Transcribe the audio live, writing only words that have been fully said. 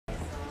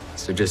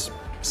So just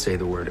say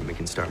the word and we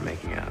can start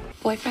making out.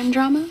 Boyfriend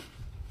drama?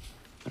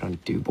 I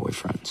don't do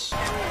boyfriends.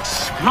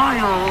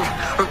 Smile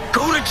or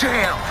go to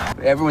jail.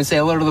 Everyone say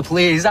hello to the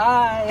police.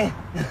 Hi.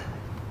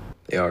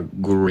 They are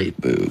great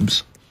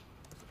boobs.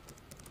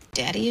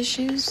 Daddy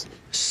issues?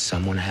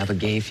 Someone have a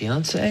gay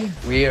fiance?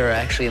 We are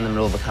actually in the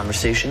middle of a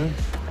conversation.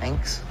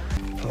 Thanks.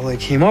 All I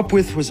came up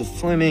with was a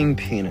flaming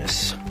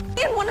penis.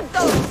 In one of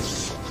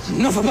those!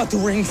 Enough about the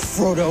ring,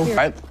 Frodo.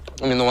 Right?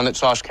 I mean, the one that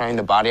saw us carrying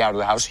the body out of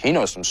the house, he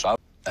knows some stuff.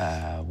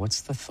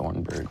 What's the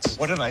Thornbirds?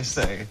 What did I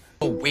say?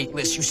 Oh,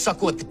 weightless, you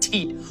suckle at the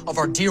teat of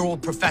our dear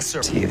old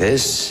professor. See,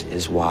 this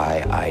is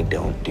why I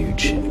don't do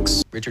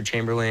chicks. Richard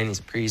Chamberlain, he's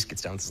a priest,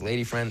 gets down with his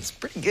lady friend. It's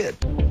pretty good.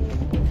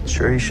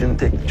 Sure he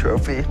shouldn't take the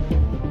trophy?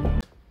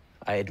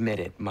 I admit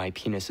it, my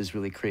penis is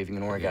really craving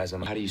an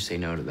orgasm. How do you say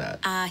no to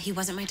that? He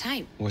wasn't my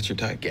type. What's your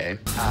type? Gay.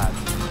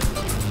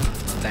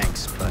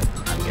 Thanks, but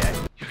I'm gay.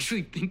 You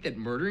actually think that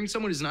murdering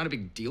someone is not a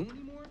big deal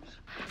anymore?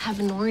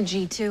 Have an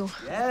orgy, too.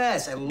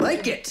 Yes, I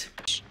like it.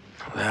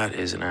 That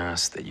is an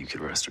ass that you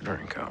could rest a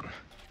drink on.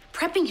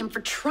 Prepping him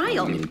for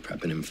trial. I mean,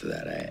 prepping him for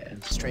that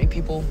ass. Straight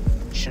people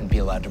shouldn't be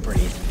allowed to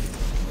breathe.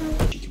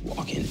 She could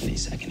walk in any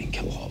second and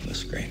kill all of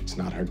us, great. It's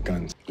not her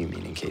guns. You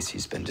mean in case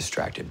he's been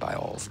distracted by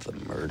all of the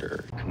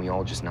murder? Can we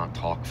all just not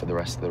talk for the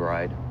rest of the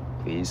ride,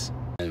 please?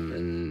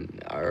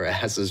 And our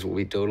asses will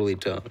be totally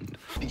toned.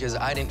 Because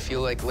I didn't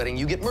feel like letting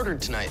you get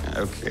murdered tonight.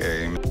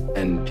 Okay.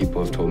 And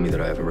people have told me that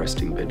I have a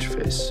resting bitch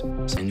face.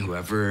 And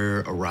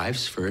whoever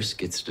arrives first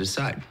gets to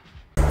decide.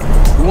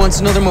 Who wants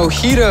another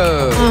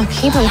mojito? Oh,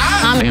 keep him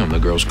coming. Damn, the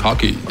girl's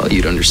cocky. Well,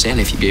 you'd understand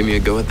if you gave me a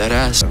go at that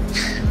ass.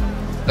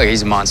 Look,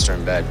 he's a monster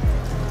in bed.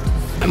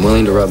 I'm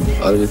willing to rub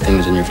other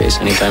things in your face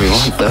anytime you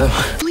want, though.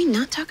 Can we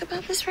not talk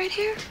about this right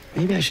here?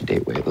 Maybe I should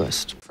date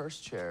waitlist.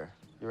 First chair.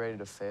 You ready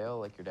to fail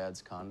like your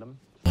dad's condom?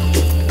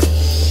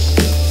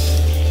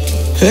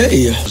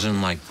 Hey! I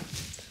wasn't like...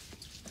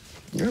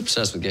 You're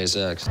obsessed with gay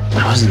sex.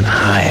 I wasn't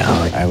high,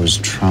 I was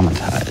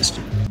traumatized.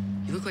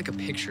 You look like a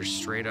picture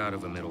straight out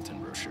of a Middleton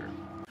brochure.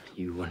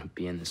 You wouldn't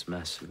be in this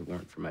mess if it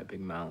weren't for my big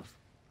mouth.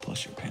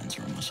 Plus your pants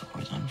are almost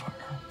always on fire.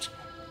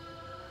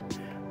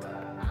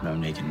 No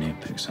naked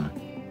nip pics, huh?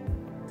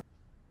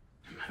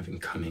 I'm having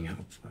coming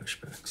out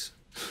flashbacks.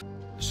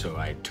 So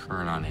I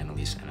turn on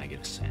Annalise and I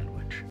get a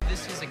sandwich.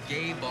 This is a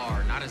gay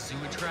bar, not a zoo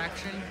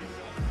attraction.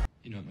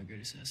 You know what my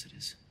greatest asset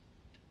is?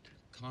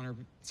 Connor.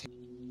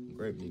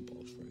 Great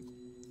meatballs,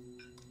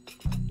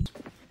 Frank.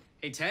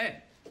 Hey,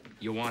 Ted,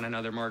 you want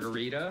another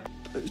margarita?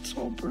 It's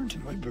all burnt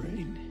in my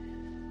brain.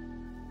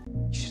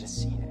 You should have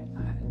seen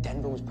it.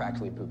 Denver was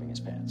practically pooping his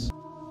pants.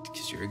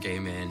 Because you're a gay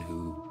man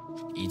who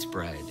eats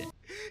bread.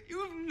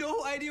 You have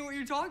no idea what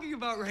you're talking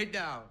about right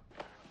now.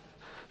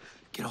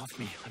 Get off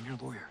me, I'm your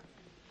lawyer.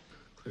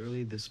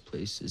 Clearly this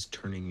place is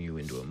turning you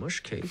into a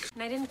mush cake.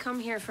 And I didn't come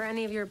here for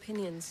any of your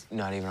opinions.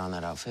 Not even on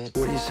that outfit?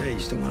 What do you say, you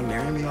still want to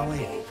marry me,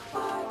 Ollie?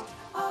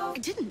 I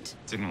didn't.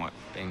 Didn't what?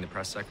 Being the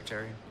press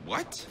secretary?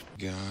 What?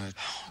 God.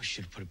 We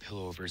should have put a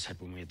pillow over his head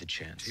when we had the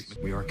chance.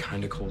 We are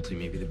kind of culty.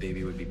 Maybe the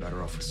baby would be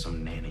better off with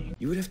some nanny.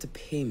 You would have to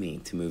pay me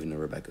to move into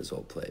Rebecca's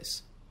old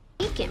place.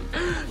 Take him.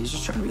 He's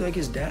just trying to be like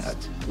his dad.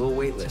 Little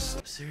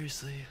waitlist.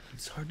 Seriously,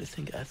 it's hard to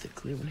think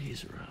ethically when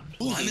he's around.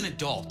 Well, I'm an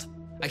adult.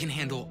 I can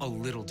handle a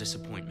little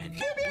disappointment.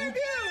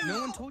 No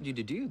one told you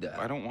to do that.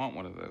 I don't want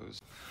one of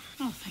those.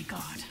 Oh, thank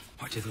God.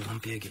 Why did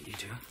Olympia get you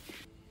to?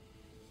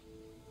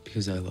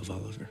 Because I love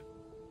Oliver.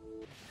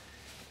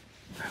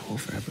 I will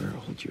forever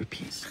hold your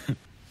peace.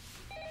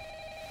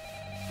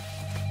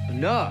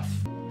 Enough!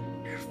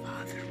 Your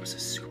father was a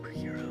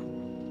superhero.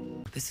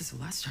 This is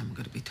the last time we're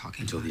going to be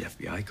talking until the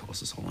FBI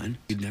calls us all in.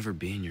 You'd never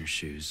be in your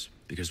shoes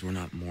because we're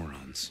not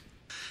morons.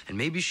 And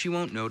maybe she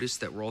won't notice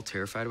that we're all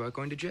terrified about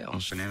going to jail.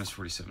 Well, Bananas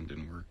 47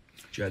 didn't work.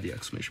 Did you add the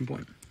exclamation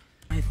point?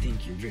 I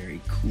think you're very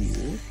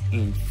cool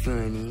and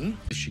funny.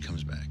 If she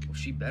comes back. Well,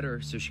 she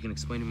better, so she can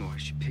explain to me why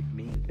she picked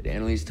me. Did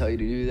Annalise tell you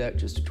to do that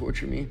just to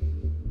torture me?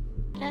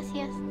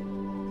 Gracias.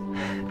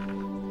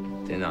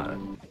 De nada.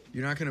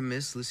 You're not gonna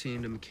miss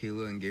listening to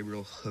Michaela and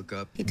Gabriel hook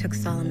up. He took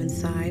Solomon's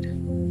side.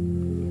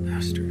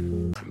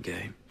 Bastard. I'm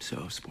gay,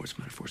 so sports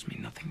metaphors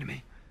mean nothing to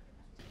me.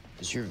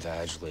 Is your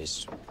vag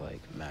laced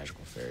like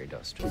magical fairy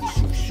dust?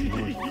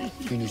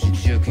 Finish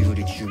exactly what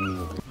it should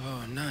mean.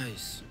 Oh,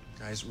 nice.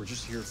 Guys, we're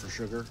just here for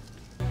sugar.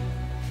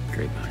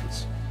 Great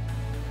minds.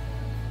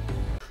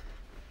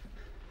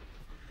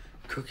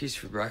 Cookies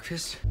for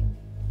breakfast?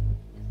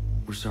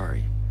 We're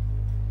sorry.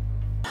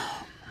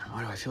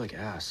 Why do I feel like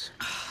ass?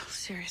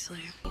 Seriously.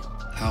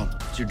 How?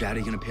 Is your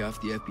daddy gonna pay off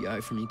the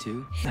FBI for me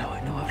too? Now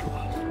I know how to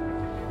love.